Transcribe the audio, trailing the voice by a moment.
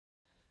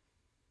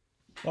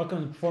Welcome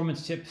to the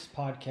Performance Tips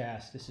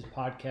Podcast. This is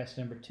podcast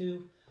number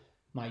 2,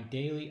 My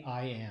Daily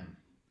I Am.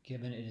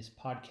 Given it is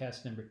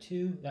podcast number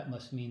 2, that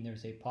must mean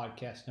there's a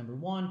podcast number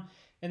 1,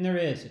 and there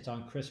is. It's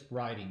on crisp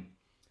writing.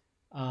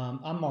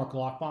 I'm Marc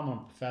Lochbaum. I'm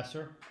a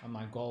professor.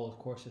 My goal, of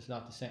course, is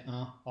not to say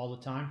all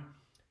the time.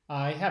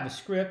 I have a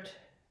script.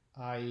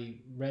 I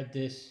read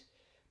this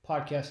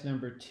podcast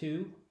number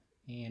 2,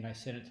 and I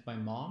sent it to my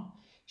mom.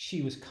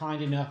 She was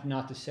kind enough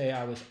not to say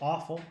I was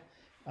awful.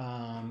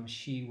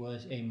 She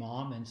was a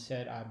mom and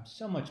said, I'm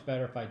so much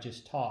better if I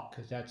just talk,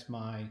 because that's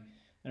my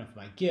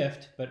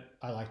gift, but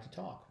I like to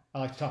talk. I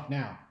like to talk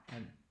now. I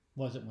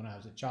wasn't when I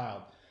was a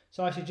child.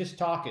 So I should just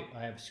talk it.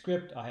 I have a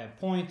script, I have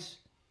points,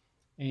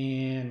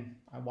 and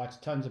I watch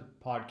tons of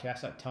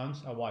podcasts. Not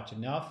tons, I watch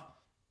enough.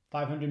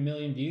 500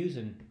 million views,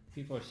 and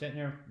people are sitting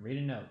there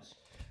reading notes.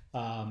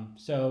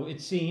 So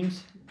it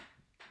seems,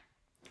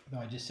 though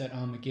I just said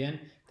again,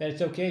 that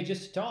it's okay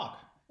just to talk.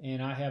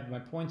 And I have my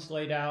points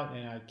laid out,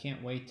 and I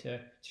can't wait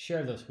to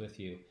share those with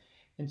you.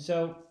 And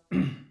so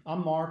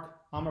I'm Marc.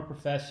 I'm a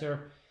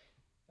professor.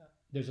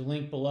 There's a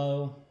link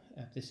below,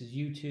 if this is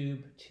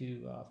YouTube,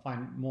 to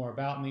find more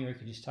about me, or you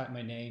can just type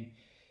my name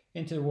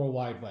into the World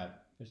Wide Web.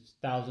 There's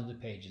thousands of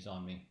pages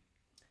on me.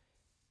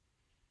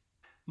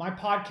 My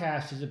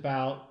podcast is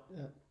about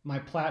my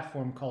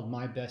platform called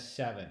My Best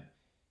 7.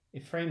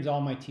 It frames all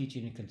my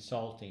teaching and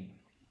consulting.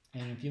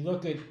 And if you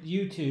look at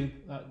YouTube,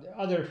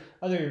 other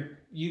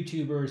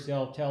YouTubers,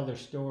 they'll tell their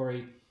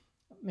story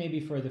maybe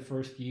for the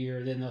first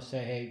year. Then they'll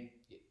say, hey,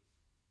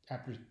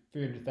 after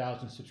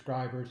 300,000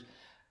 subscribers,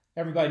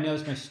 everybody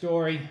knows my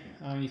story.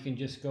 You can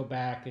just go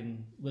back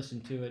and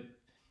listen to it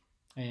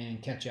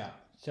and catch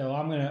up. So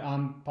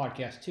I'm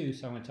podcast 2,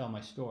 so I'm going to tell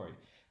my story.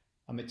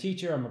 I'm a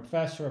teacher. I'm a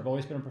professor. I've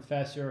always been a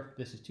professor.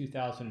 This is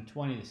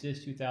 2020. This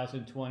is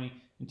 2020.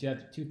 Until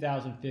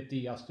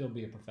 2050, I'll still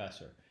be a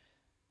professor.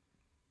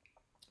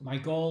 My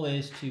goal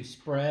is to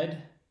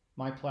spread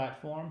my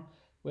platform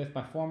with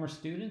my former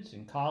students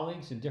and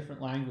colleagues in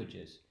different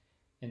languages.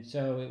 And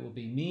so it will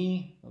be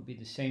me, it'll be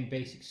the same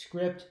basic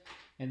script,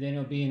 and then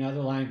it'll be in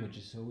other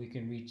languages so we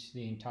can reach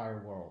the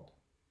entire world.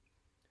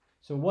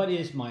 So what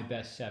is My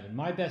Best 7?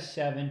 My Best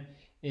 7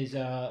 is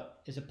a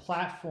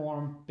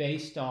platform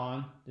based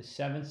on the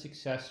 7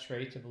 success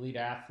traits of elite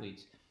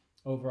athletes.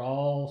 Over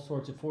all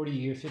sorts of 40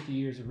 years, 50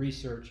 years of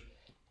research,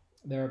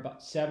 there are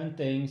about 7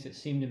 things that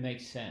seem to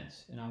make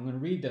sense. And I'm going to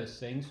read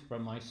those things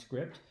from my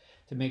script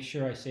to make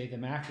sure I say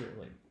them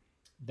accurately.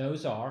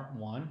 Those are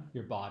 1,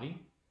 your body;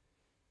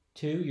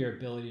 2, your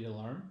ability to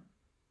learn;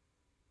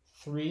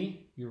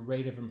 3, your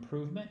rate of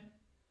improvement;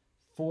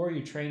 4,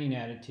 your training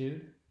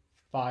attitude;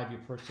 5,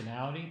 your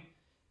personality;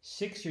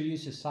 6, your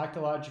use of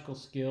psychological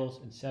skills;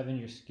 and 7,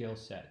 your skill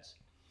sets.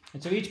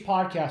 And so each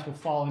podcast will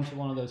fall into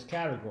one of those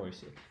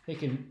categories. They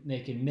can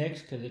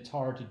mix, because it's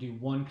hard to do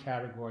one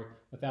category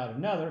without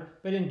another.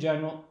 But in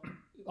general,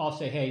 I'll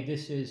say, hey,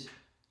 this is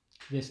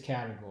this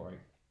category.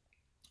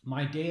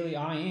 My Daily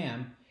I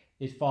Am,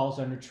 it falls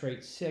under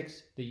trait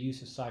 6, the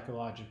use of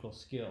psychological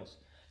skills.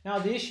 Now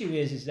the issue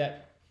is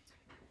that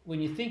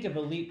when you think of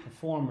elite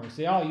performers,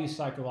 they all use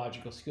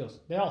psychological skills.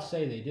 They all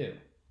say they do.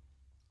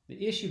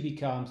 The issue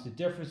becomes the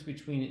difference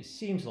between, it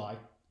seems like,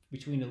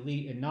 between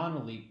elite and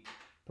non-elite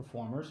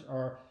performers,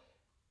 or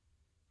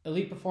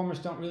elite performers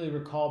don't really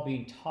recall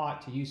being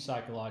taught to use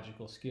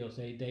psychological skills.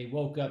 They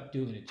woke up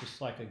doing it,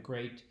 just like a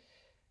great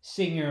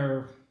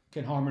singer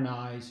can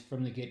harmonize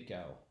from the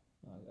get-go.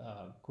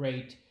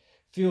 Great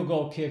field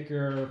goal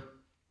kicker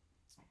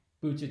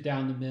boots it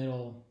down the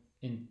middle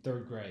in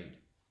 3rd grade.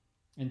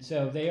 And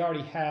so they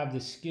already have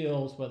the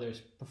skills, whether it's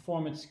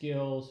performance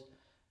skills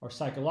or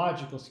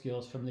psychological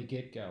skills, from the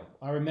get-go.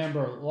 I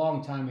remember a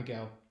long time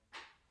ago,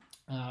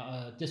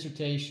 a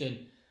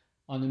dissertation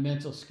on the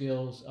mental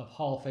skills of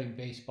Hall of Fame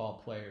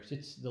baseball players.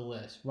 It's the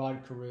list: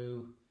 Rod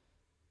Carew,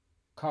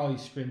 Carl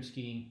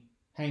Yastrzemski,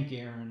 Hank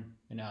Aaron,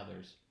 and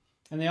others.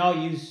 And they all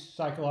use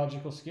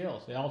psychological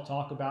skills. They all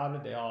talk about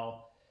it. They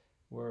all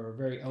were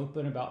very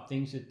open about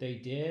things that they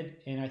did.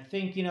 And I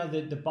think,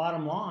 the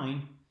bottom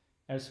line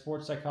at a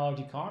sports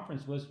psychology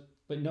conference was,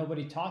 but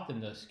nobody taught them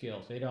those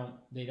skills.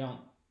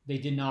 They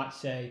did not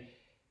say,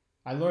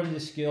 I learned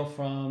this skill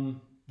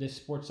from this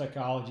sports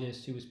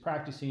psychologist who was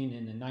practicing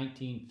in the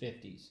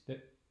 1950s.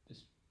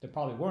 There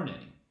probably weren't any,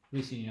 at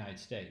least in the United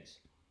States.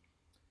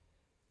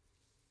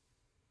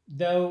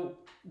 Though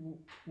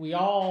we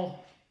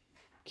all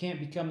can't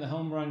become the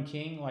home run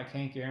king like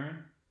Hank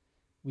Aaron,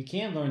 we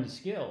can learn the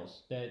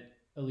skills that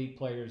elite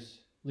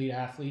players, elite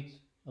athletes,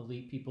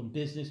 elite people in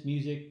business,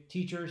 music,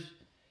 teachers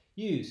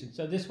use. And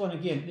so this one,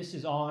 again, this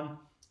is on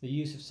the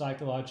use of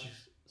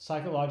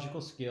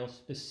psychological skills,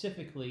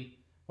 specifically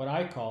what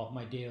I call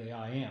My Daily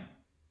I Am.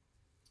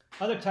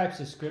 Other types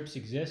of scripts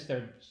exist that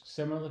are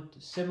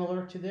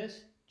similar to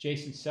this.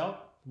 Jason Selk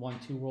won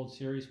 2 World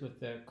Series with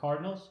the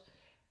Cardinals,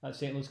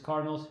 St. Louis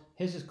Cardinals.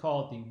 His is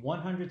called the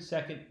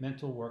 100-second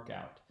mental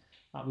workout.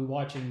 We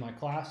watch it in my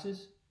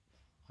classes.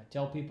 I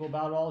tell people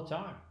about it all the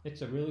time.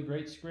 It's a really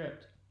great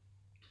script.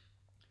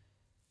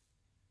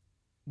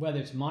 Whether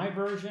it's my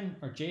version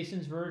or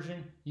Jason's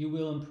version, you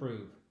will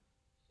improve.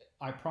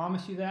 I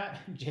promise you that.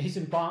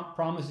 Jason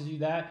promises you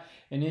that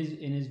in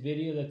his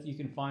video that you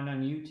can find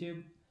on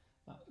YouTube.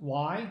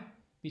 Why?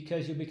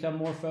 Because you'll become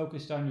more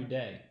focused on your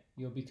day.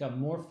 You'll become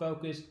more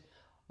focused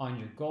on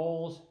your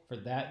goals for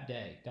that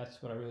day.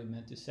 That's what I really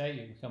meant to say.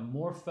 You become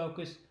more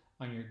focused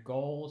on your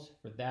goals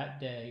for that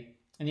day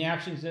and the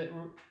actions that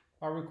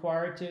are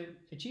required to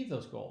achieve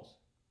those goals.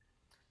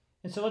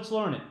 And so let's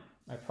learn it.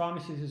 I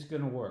promise you this is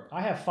going to work.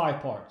 I have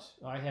 5 parts.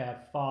 I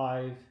have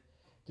 5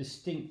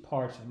 distinct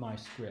parts of my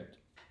script.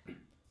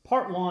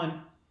 Part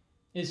 1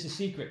 is the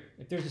secret.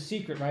 If there's a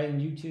secret, right, in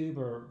YouTube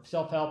or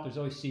self-help, there's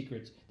always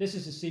secrets. This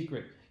is a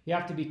secret. You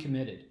have to be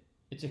committed.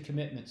 It's a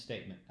commitment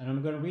statement. And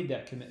I'm going to read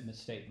that commitment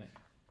statement.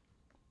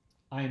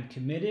 I am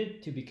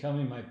committed to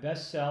becoming my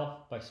best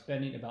self by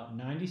spending about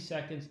 90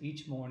 seconds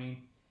each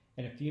morning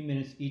and a few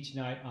minutes each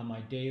night on my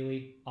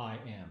daily I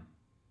am.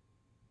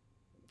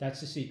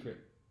 That's the secret.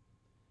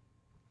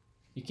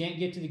 You can't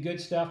get to the good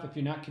stuff if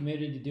you're not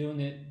committed to doing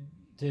it,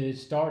 to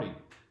starting.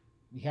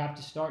 You have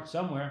to start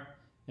somewhere,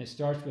 and it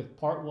starts with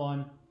part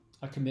 1,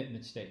 a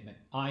commitment statement.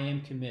 I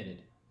am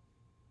committed.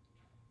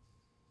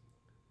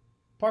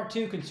 Part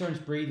 2 concerns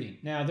breathing.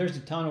 Now, there's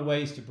a ton of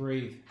ways to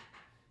breathe.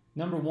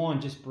 Number 1,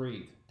 just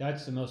breathe.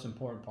 That's the most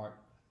important part.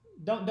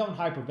 Don't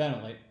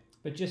hyperventilate,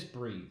 but just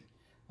breathe.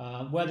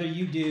 Whether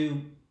you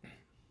do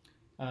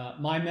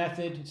my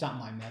method, it's not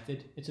my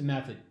method, it's a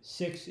method.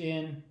 6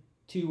 in,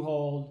 2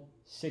 hold,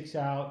 6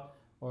 out,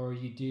 or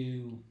you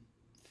do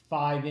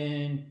 5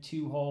 in,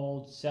 2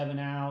 hold, 7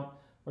 out,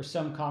 or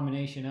some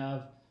combination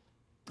of.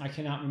 I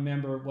cannot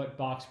remember what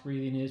box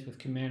breathing is with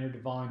Commander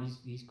Divine.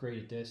 He's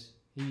great at this.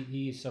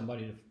 He is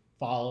somebody to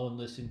follow and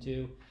listen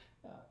to.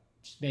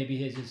 Maybe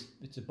his is,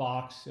 it's a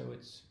box, so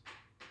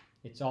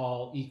it's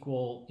all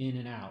equal in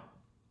and out.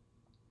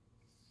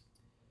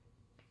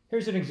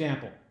 Here's an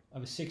example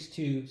of a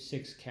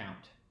 6-2-6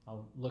 count.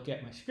 I'll look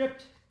at my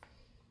script.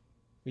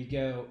 We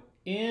go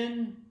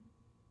in,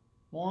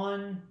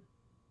 1,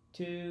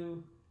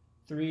 2,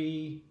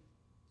 3,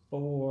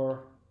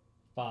 4,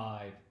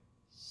 5,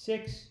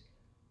 6.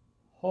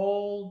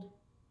 Hold,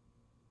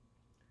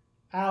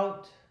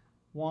 out,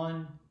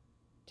 1,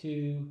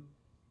 2,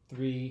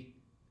 3,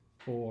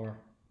 4,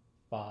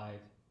 5,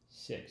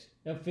 6.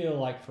 It'll feel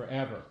like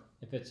forever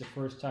if it's the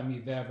first time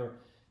you've ever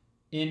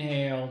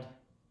inhaled,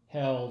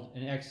 held,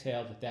 and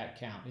exhaled at that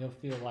count. It'll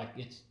feel like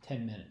it's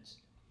 10 minutes.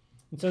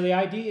 And so the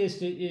idea is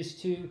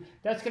to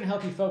that's going to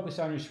help you focus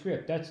on your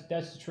script. That's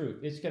the truth.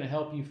 It's going to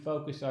help you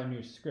focus on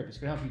your script. It's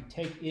going to help you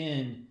take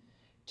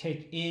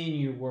in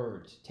your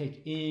words,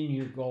 take in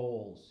your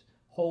goals,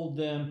 hold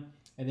them,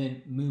 and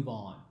then move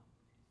on.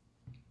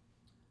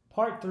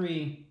 Part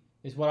 3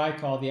 is what I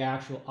call the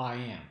actual I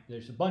am.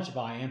 There's a bunch of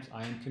I ams.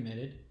 I am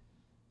committed.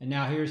 And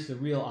now here's the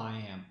real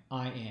I am.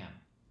 I am.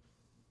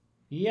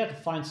 You have to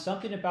find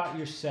something about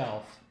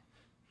yourself.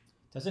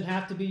 It doesn't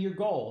have to be your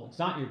goal. It's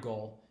not your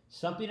goal.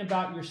 Something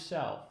about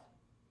yourself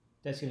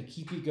that's going to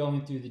keep you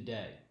going through the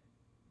day.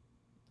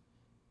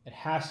 It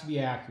has to be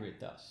accurate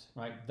thus,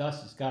 right?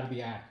 Thus, it's got to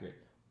be accurate.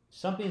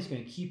 Something that's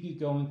going to keep you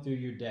going through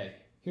your day.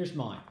 Here's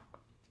mine.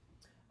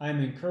 I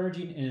am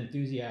encouraging and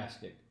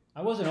enthusiastic.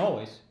 I wasn't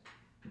always.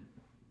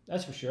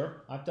 That's for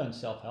sure. I've done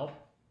self-help.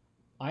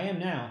 I am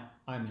now.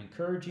 I'm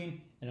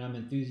encouraging and I'm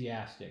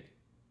enthusiastic.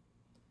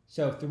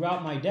 So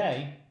throughout my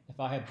day, if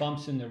I have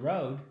bumps in the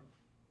road,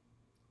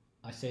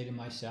 I say to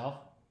myself,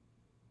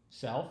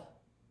 self,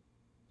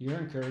 you're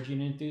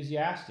encouraging and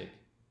enthusiastic.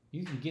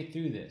 You can get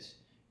through this.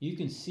 You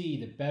can see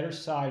the better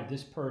side of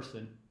this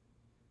person.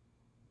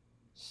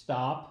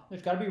 Stop.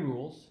 There's got to be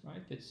rules,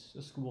 right? It's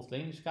a school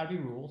thing. There's got to be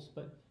rules,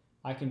 but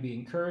I can be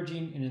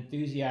encouraging and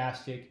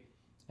enthusiastic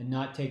and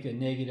not take a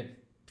negative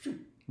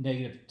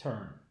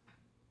turn.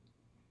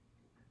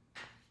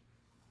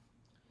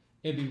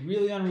 It'd be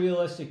really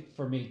unrealistic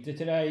for me.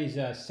 Today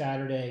is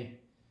Saturday.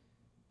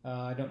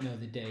 I don't know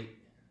the date.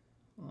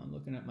 I'm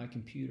looking at my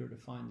computer to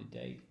find the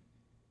date.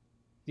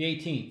 The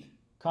 18th.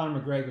 Conor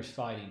McGregor's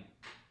fighting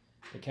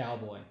the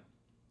Cowboy.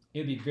 It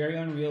would be very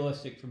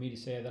unrealistic for me to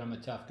say that I'm a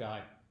tough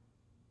guy.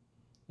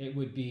 It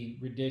would be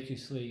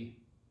ridiculously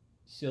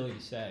silly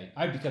to say.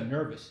 I'd become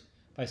nervous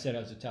if I said I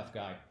was a tough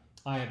guy.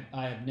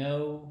 I've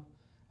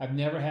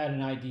never had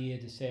an idea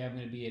to say I'm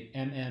going to be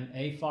an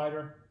MMA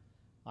fighter.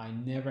 I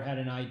never had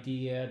an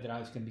idea that I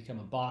was going to become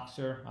a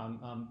boxer.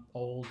 I'm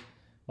old.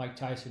 Mike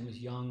Tyson was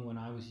young when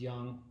I was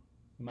young.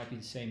 We might be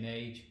the same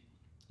age.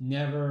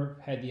 Never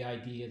had the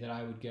idea that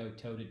I would go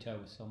toe-to-toe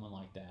with someone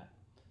like that.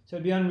 So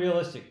it'd be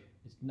unrealistic.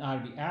 It's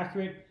not to be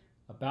accurate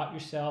about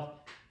yourself,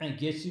 and it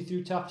gets you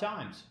through tough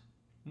times.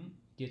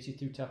 Gets you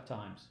through tough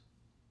times.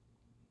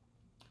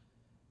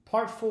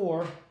 Part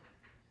 4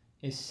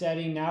 is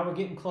setting. Now we're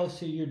getting close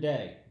to your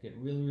day. Get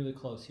really, really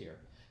close here.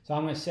 So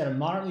I'm going to set a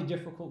moderately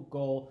difficult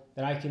goal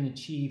that I can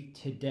achieve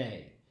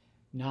today.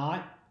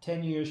 Not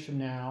 10 years from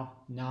now.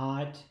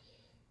 Not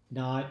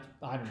I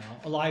don't know,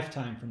 a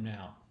lifetime from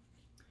now.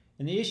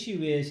 And the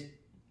issue is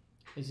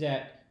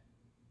that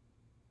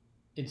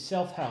in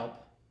self-help,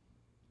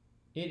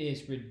 it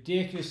is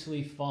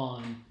ridiculously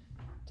fun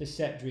to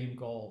set dream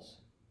goals.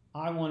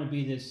 I want to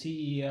be the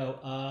CEO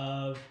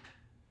of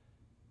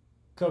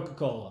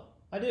Coca-Cola.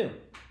 I do.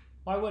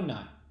 Why wouldn't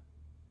I?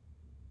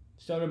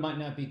 Soda might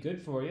not be good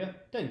for you.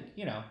 Think,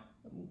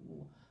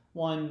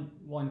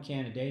 one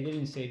can a day. They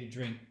didn't say to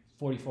drink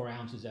 44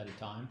 ounces at a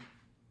time.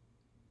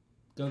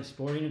 Go to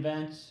sporting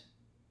events.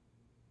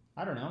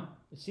 I don't know.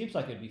 It seems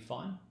like it'd be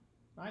fun,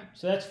 right?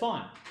 So that's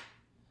fun.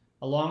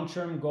 A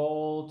long-term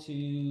goal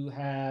to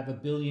have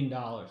 $1 billion.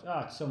 Oh,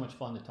 it's so much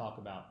fun to talk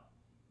about.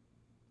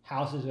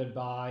 Houses I'd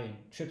buy and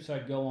trips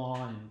I'd go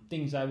on and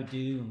things I would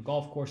do and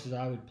golf courses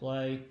I would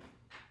play.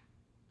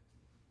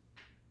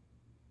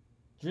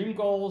 Dream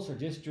goals are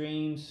just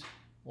dreams.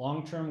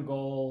 Long-term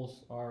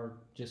goals are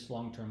just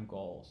long-term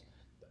goals.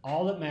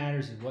 All that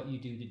matters is what you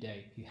do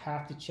today. You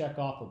have to check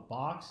off a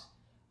box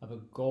of a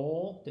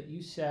goal that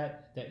you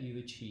set, that you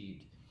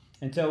achieved.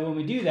 And so when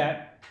we do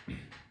that,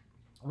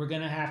 we're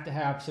going to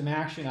have some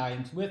action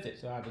items with it.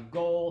 So I have a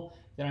goal,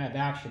 then I have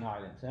action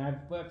items. And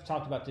I've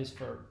talked about this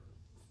for,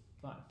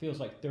 it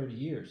feels like 30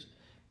 years.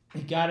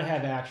 You got to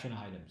have action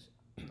items.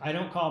 I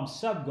don't call them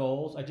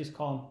sub-goals, I just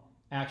call them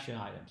action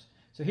items.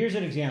 So here's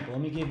an example.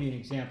 Let me give you an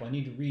example. I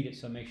need to read it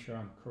so I make sure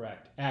I'm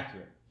correct,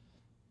 accurate.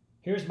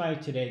 Here's my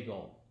today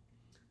goal.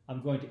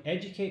 I'm going to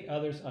educate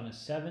others on a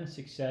 7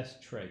 success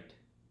trait.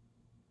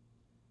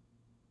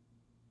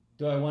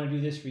 Do I want to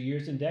do this for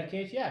years and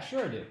decades? Yeah,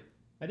 sure I do.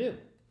 I do.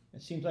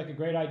 It seems like a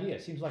great idea.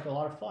 It seems like a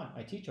lot of fun.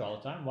 I teach all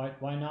the time.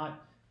 Why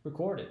not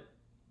record it?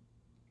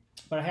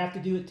 But I have to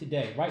do it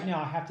today. Right now,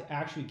 I have to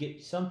actually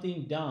get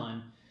something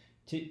done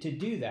to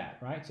do that,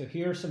 right? So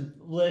here are some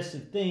lists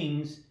of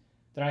things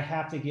that I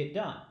have to get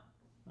done,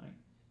 right?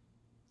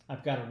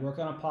 I've got to work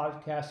on a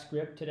podcast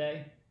script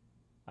today.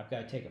 I've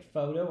got to take a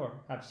photo or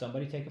have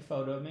somebody take a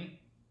photo of me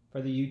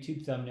for the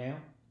YouTube thumbnail.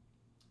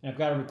 And I've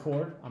got to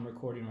record. I'm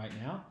recording right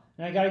now.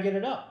 And I got to get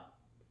it up,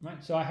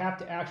 right? So I have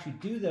to actually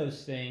do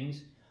those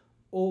things,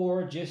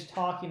 or just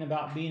talking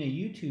about being a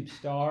YouTube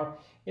star,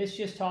 it's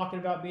just talking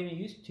about being a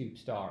YouTube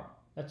star.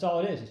 That's all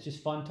it is. It's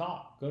just fun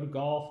talk. Go to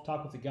golf,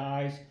 talk with the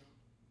guys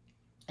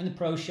in the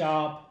pro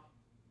shop.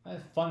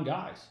 Fun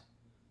guys.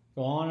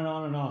 Go on and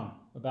on and on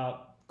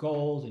about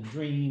goals and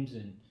dreams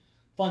and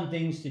fun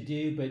things to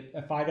do. But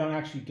if I don't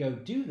actually go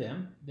do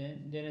them,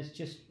 then it's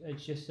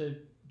just a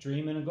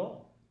dream and a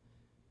goal.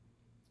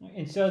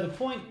 And so the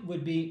point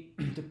would be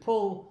to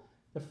pull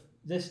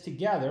this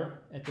together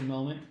at the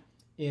moment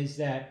is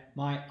that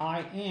my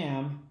I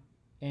am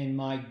and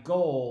my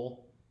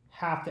goal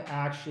have to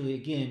actually,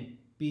 again,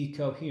 be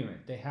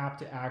coherent. They have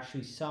to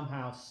actually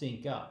somehow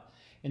sync up.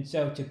 And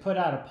so to put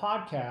out a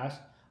podcast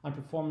on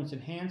performance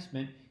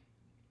enhancement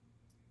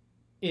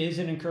is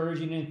an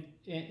encouraging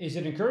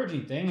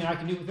thing, and I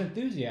can do it with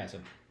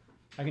enthusiasm.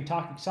 I can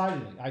talk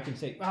excitedly. I can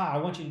say, I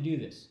want you to do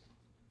this.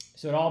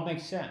 So it all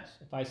makes sense.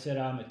 If I said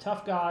I'm a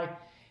tough guy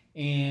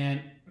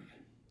and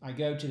I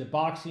go to the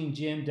boxing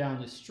gym down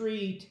the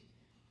street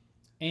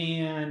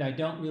and I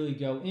don't really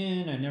go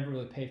in, I never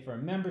really pay for a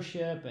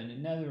membership, and it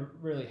never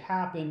really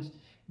happens,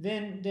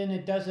 then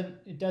it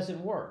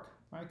doesn't work,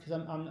 right? Because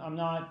I'm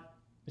not.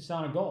 It's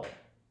not a goal.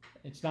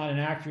 It's not an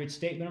accurate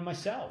statement of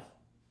myself.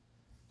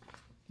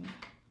 I'm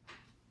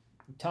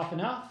tough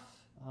enough?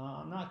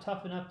 I'm not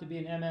tough enough to be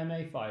an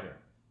MMA fighter.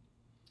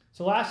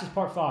 So last is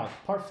part 5.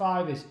 Part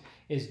 5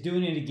 is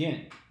doing it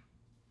again.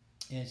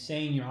 And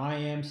saying your I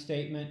am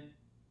statement,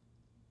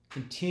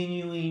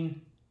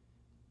 continuing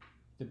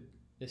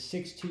the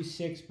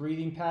 626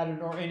 breathing pattern,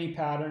 or any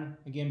pattern,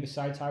 again,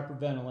 besides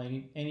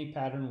hyperventilating, any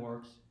pattern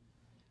works.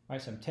 All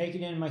right, so I'm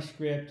taking in my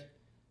script.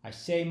 I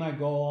say my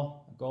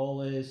goal. My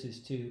goal is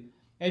to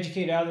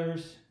educate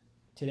others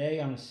today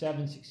on a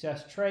 7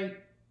 success trait.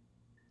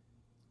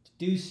 To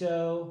do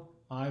so,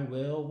 I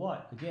will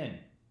what? Again,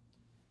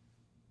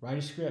 write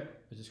a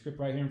script. There's a script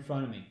right here in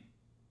front of me.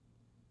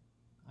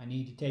 I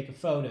need to take a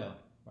photo,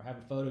 or have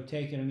a photo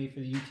taken of me for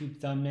the YouTube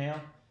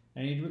thumbnail.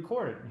 I need to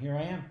record it, and here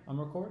I am. I'm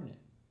recording it.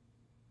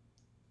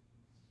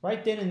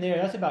 Right then and there,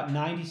 that's about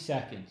 90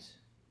 seconds.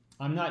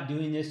 I'm not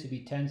doing this to be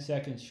 10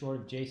 seconds short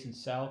of Jason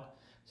Selk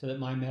so that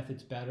my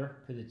method's better,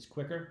 because it's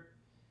quicker.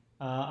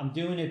 I'm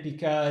doing it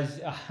because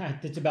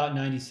it's about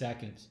 90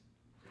 seconds.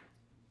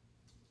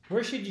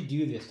 Where should you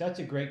do this? That's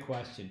a great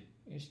question.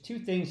 There's 2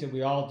 things that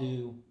we all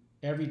do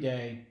every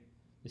day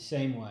the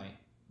same way.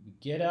 We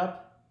get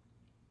up,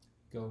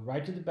 go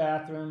right to the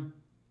bathroom,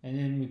 and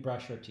then we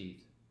brush our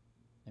teeth.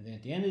 And then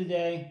at the end of the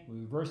day, we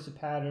reverse the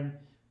pattern.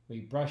 We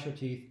brush our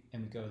teeth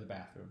and we go to the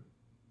bathroom.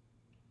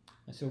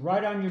 And so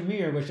right on your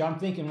mirror, which I'm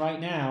thinking right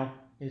now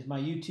is my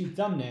YouTube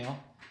thumbnail,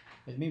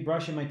 is me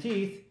brushing my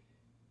teeth,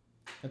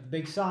 with the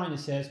big sign that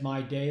says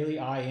my daily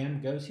I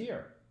am goes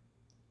here.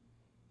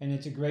 And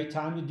it's a great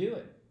time to do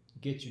it.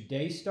 Get your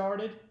day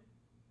started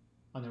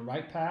on the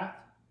right path,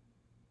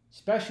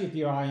 especially if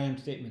your I am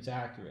statement's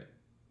accurate.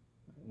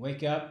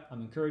 Wake up,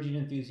 I'm encouraging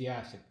and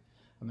enthusiastic.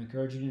 I'm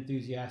encouraging and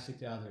enthusiastic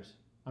to others.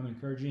 I'm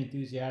encouraging and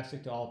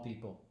enthusiastic to all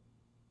people.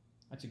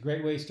 That's a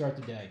great way to start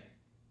the day.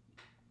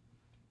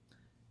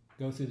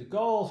 Go through the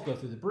goals, go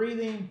through the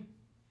breathing,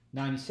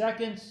 90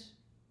 seconds.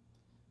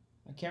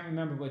 I can't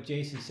remember what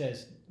Jason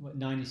says what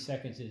 90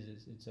 seconds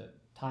is it's a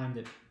time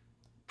to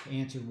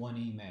answer one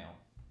email.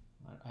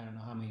 I don't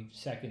know how many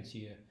seconds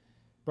you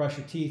brush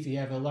your teeth. You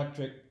have an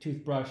electric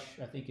toothbrush.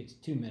 I think it's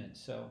 2 minutes,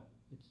 so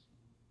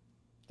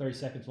it's 30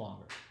 seconds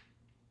longer.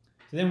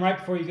 So then right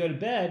before you go to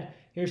bed,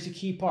 here's the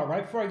key part.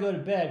 Right before I go to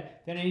bed,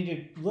 then I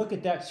need to look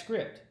at that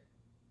script.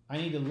 I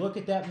need to look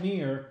at that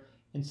mirror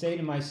and say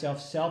to myself,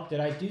 self,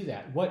 did I do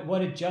that?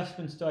 What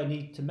adjustments do I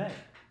need to make?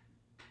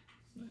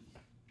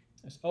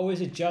 There's always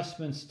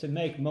adjustments to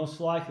make, most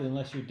likely,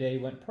 unless your day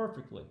went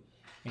perfectly.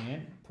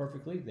 And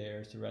perfectly,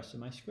 there's the rest of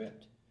my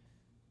script.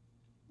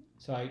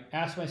 So I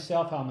asked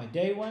myself how my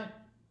day went.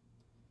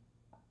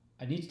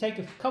 I need to take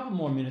a couple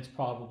more minutes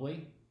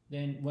probably.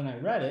 Then when I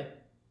read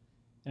it,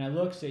 and I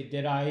look, say,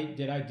 did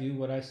I do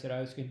what I said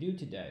I was going to do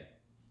today?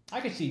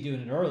 I could see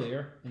doing it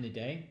earlier in the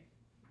day,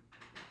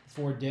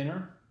 before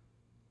dinner.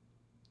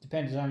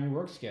 Depends on your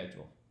work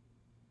schedule.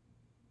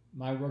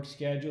 My work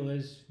schedule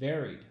is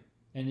varied.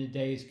 And the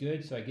day is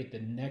good, so I get the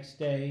next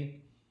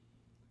day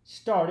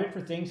started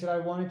for things that I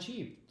want to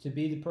achieve, to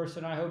be the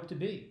person I hope to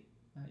be.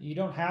 You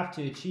don't have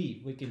to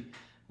achieve. We can.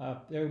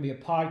 There will be a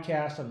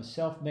podcast on the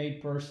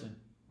self-made person.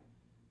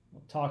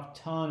 We'll talk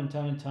ton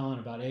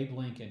about Abe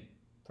Lincoln,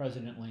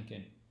 President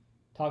Lincoln.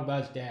 Talk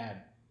about his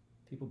dad.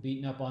 People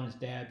beating up on his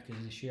dad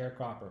because he's a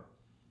sharecropper.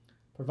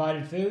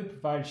 Provided food,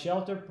 provided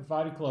shelter,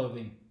 provided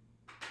clothing.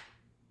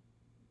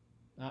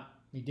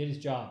 He did his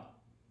job.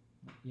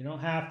 You don't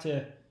have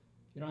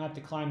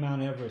to climb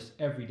Mount Everest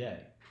every day.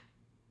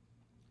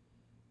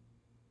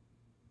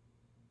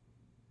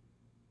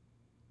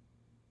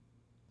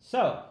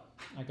 So,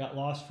 I got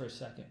lost for a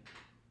second.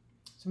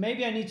 So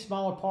maybe I need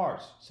smaller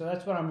parts. So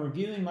that's what I'm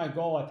reviewing my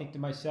goal. I think to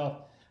myself,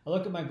 I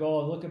look at my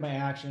goal, I look at my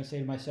action, I say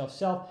to myself,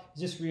 self,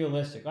 is this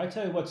realistic? I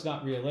tell you what's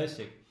not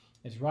realistic.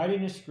 It's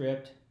writing a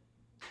script.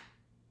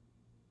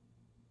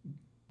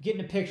 Getting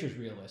a picture is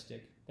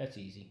realistic. That's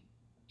easy.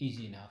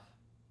 Easy enough.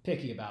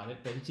 Picky about it,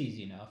 but it's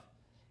easy enough.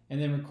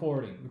 And then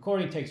recording.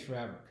 Recording takes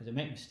forever because I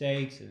make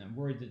mistakes and I'm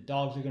worried that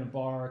dogs are going to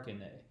bark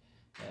and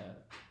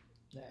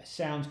the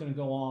sound's going to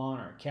go on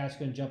or a cat's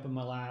going to jump in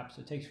my lap,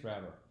 so it takes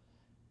forever.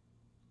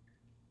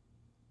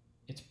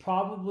 It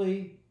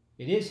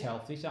is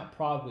healthy. It's not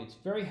probably. It's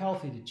very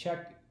healthy to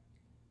check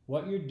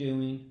what you're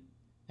doing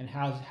and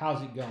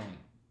how's it going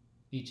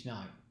each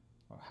night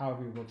or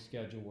however your work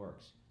schedule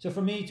works. So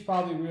for me, it's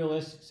probably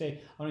realistic to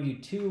say I'm going to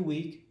do 2 a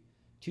week,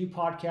 2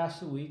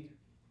 podcasts a week.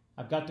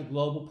 I've got the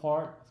global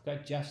part. I've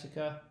got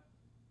Jessica.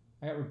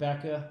 I got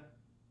Rebecca.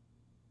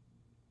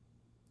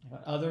 I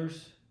got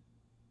others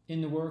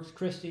in the works.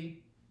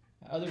 Christy.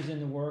 Others in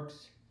the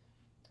works.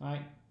 All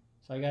right.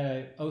 So I got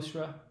a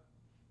OSRA.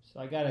 So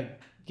I got to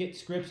get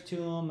scripts to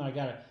them. I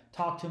got to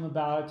talk to them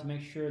about it to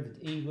make sure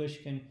that the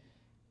English can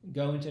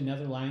go into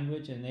another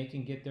language and they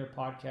can get their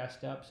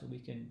podcast up so we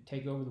can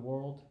take over the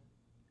world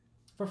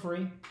for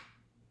free.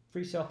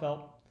 Free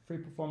self-help. Free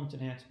performance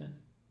enhancement.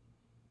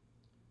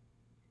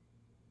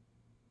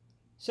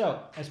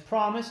 So, as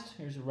promised,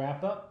 here's a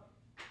wrap up.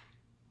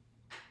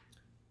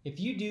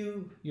 If you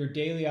do your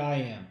daily I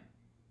am,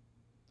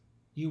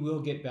 you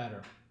will get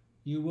better.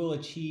 You will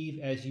achieve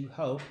as you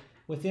hope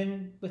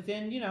within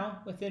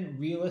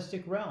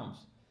realistic realms.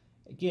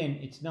 Again,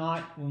 it's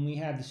not when we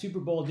have the Super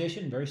Bowl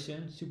edition, very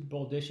soon, Super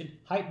Bowl edition,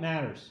 height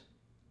matters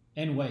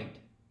and weight.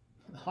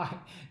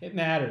 It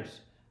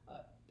matters.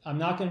 I'm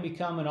not going to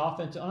become an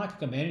offensive, I'm not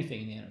going to become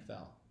anything in the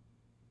NFL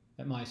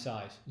at my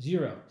size.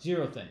 Zero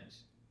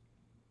things.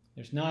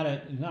 There's not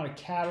a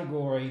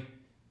category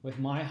with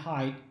my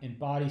height and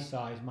body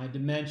size, my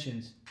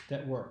dimensions,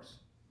 that works.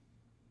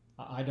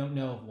 I don't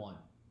know of one.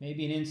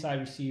 Maybe an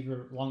inside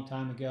receiver a long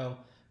time ago,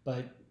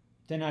 but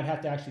then I'd have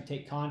to actually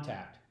take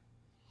contact.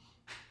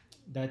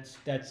 That's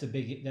a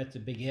big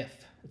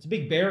if. It's a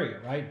big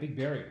barrier, right? Big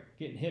barrier.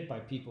 Getting hit by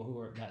people who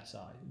are that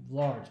size.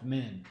 Large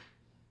men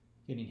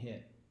getting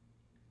hit.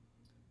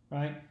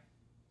 Right?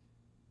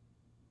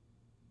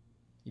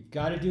 You've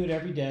got to do it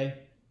every day.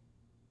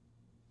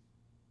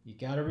 You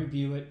got to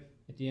review it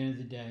at the end of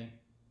the day.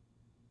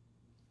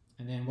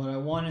 And then what I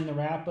want in the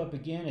wrap up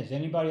again, as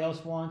anybody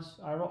else wants,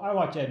 I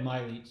watch Ed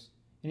Mileats,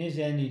 and his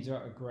endings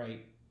are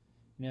great.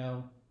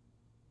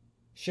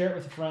 Share it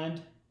with a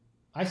friend.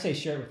 I say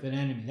share it with an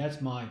enemy.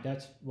 That's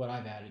what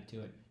I've added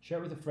to it. Share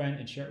it with a friend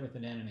and share it with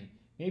an enemy.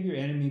 Maybe your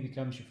enemy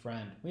becomes your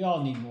friend. We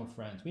all need more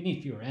friends. We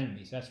need fewer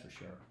enemies, that's for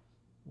sure.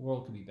 The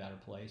world could be a better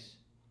place.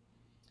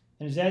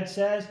 And as Ed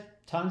says,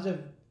 tons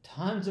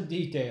of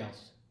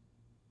details.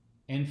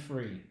 And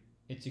free.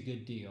 It's a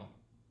good deal.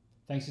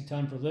 Thanks a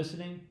ton for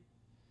listening.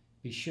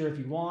 Be sure if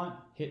you want,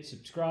 hit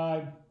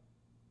subscribe.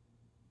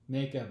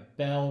 Make a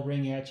bell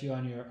ring at you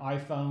on your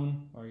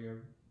iPhone or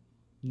your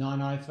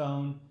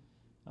non-iPhone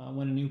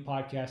when a new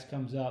podcast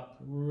comes up.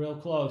 We're real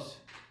close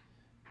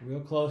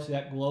to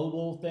that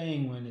global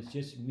thing when it's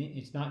just me.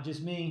 It's not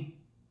just me.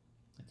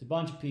 It's a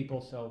bunch of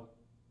people. So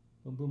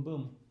boom, boom,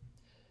 boom.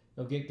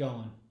 It'll get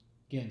going.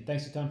 Again,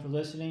 thanks a ton for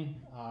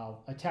listening.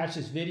 I'll attach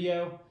this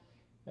video.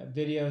 That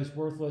video is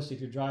worthless if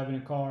you're driving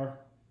a car.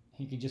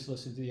 You can just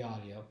listen to the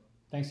audio.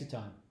 Thanks a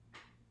ton.